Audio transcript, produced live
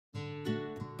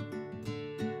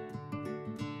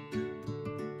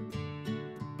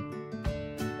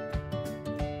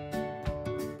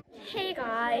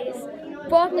guys,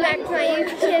 welcome back to my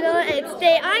YouTube channel, and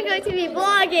today I'm going to be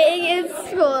vlogging in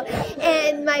school,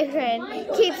 and my friend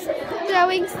keeps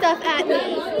throwing stuff at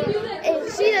me,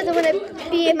 and she doesn't want to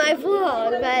be in my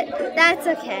vlog, but that's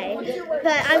okay.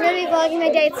 But I'm going to be vlogging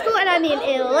my day at school, and I'm in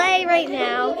LA right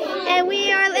now, and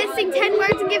we are listing 10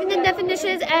 words and giving them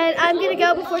definitions, and I'm going to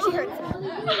go before she hurts me.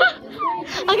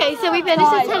 Okay, so we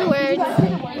finished the 10 words.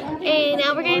 And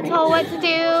now we're getting told what to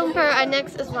do for our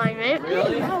next assignment.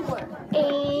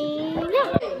 And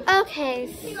yeah. Okay,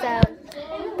 so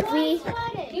we're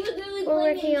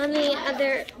working on the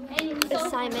other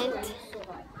assignment.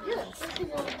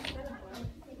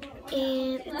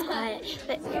 And it's quiet.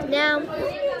 But now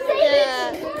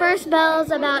the first bell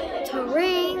is about to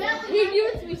ring.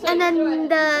 And then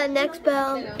the next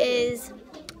bell is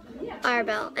our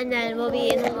bell, and then we'll be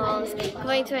in the halls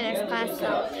going to our next class,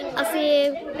 so I'll see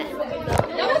you then.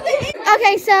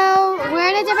 Okay, so we're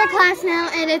in a different class now,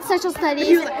 and it's social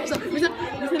studies,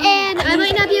 and I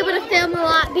might not be able to film a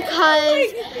lot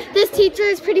because this teacher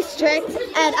is pretty strict,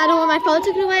 and I don't want my phone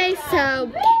taken away, so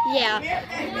yeah.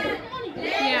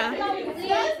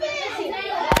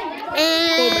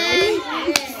 And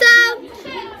so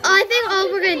I think all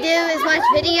we're gonna do is watch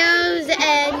videos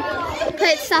and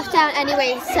put stuff down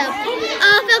anyway, so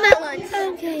I'll film at lunch.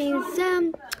 Okay,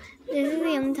 so this is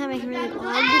the only time I can really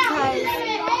vlog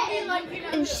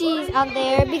because, and she's out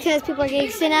there because people are getting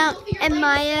sent out, and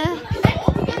Maya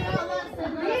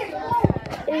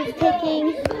is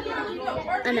taking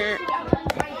a nap,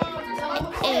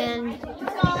 and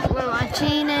we're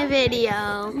watching a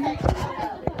video.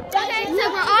 Okay, so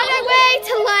we're on our way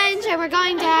to lunch, and we're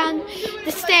going down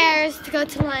the stairs to go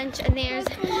to lunch, and there's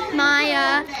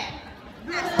Maya.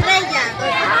 La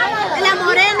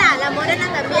morena también,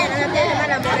 ella tiene que llamar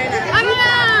la morena. I don't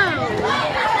know.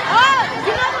 Oh,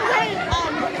 you know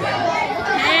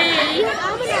hey.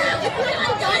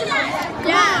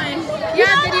 Come on.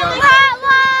 Yeah, video.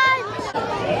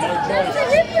 The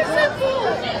hips are so cool.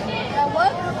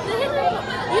 What? The hips are,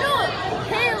 you know,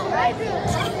 pale.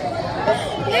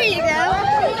 There you go.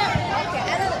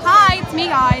 Hi, it's me,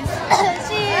 guys.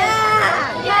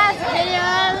 Yes,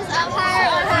 videos of her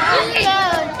on her phone.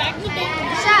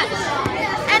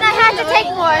 And I had to take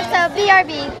more, so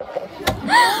BRB.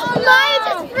 Maya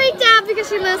just freaked out because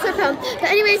she lost her phone. But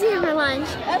anyways, we have our lunch.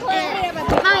 And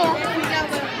Maya.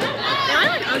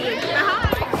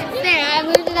 There, I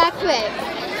moved it that quick.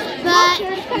 But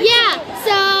yeah,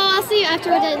 so I'll see you after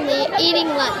we're done eating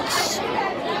lunch.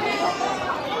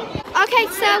 Okay,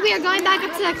 so we are going back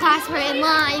up to the class. We're in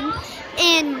line.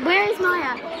 And where is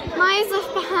Maya? Maya's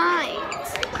left behind.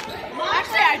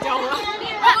 Actually, I don't.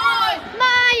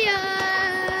 Maya!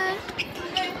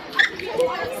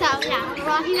 So yeah, we're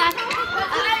walking back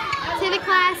to the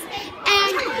class.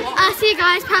 And I'll see you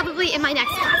guys probably in my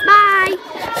next class. Bye!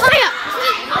 Maya!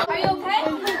 Are you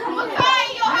okay?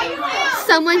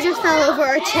 Someone just fell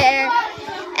over a chair.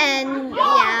 And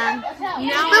yeah.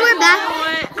 But we're back.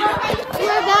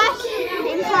 We're back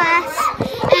in class.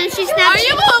 And she's Snapchatting. Are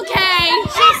you okay?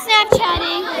 She's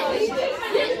Snapchatting.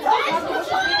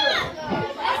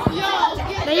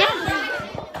 But yeah.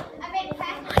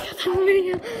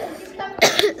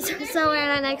 So we're in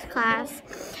our next class.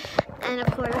 And of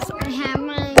course, I have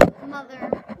my mother.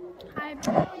 Hi.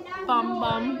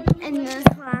 Bum. In this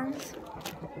class.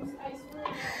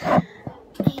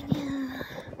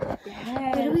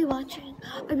 What are we watching?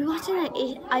 Are we watching that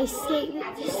ice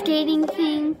skating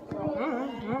thing?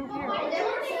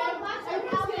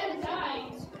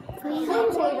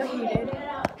 Phone's overheated.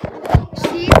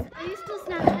 Are you still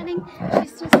Snapchatting?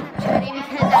 She's still Snapchatting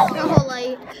because that's her whole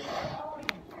life.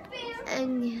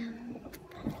 And yeah.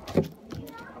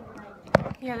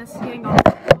 Yeah, this is getting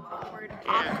awkward.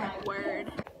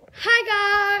 Hi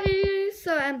guys!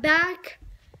 So I'm back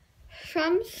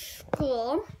from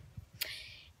school.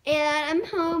 And I'm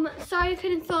home. Sorry I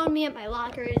couldn't film me at my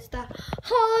lockers. The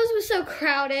halls were so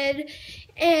crowded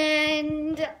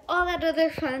and all that other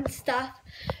fun stuff.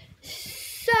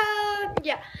 So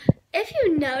yeah, if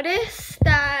you notice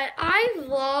that I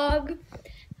vlog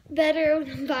better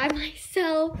by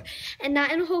myself and not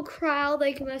in a whole crowd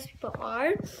like most people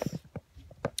are.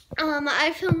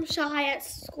 I film shy at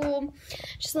school,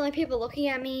 just like people looking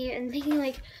at me and thinking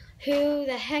like, who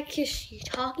the heck is she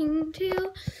talking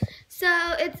to? So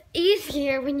it's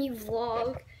easier when you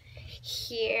vlog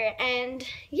here, and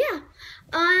yeah,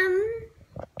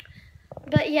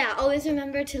 but yeah, always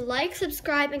remember to like,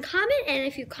 subscribe, and comment, and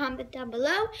if you comment down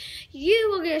below, you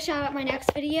will get a shout out in my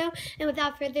next video. And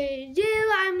without further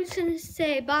ado, I'm just gonna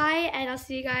say bye, and I'll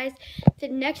see you guys the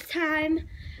next time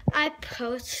I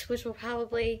post, which will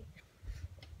probably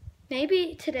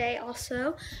maybe today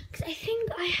also, because I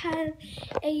think I have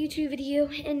a YouTube video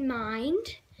in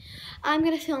mind. I'm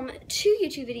going to film 2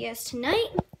 YouTube videos tonight,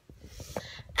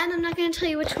 and I'm not going to tell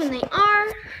you which one they are.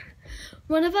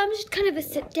 One of them is kind of a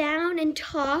sit down and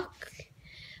talk,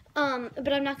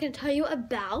 but I'm not going to tell you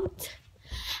about.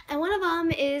 And one of them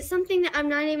is something that I'm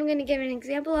not even going to give an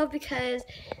example of because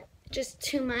just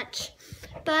too much.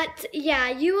 But yeah,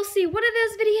 you will see one of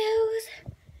those videos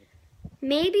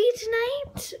maybe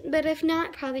tonight, but if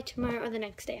not, probably tomorrow or the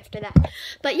next day after that.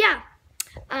 But yeah,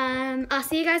 I'll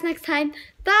see you guys next time.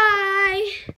 Bye!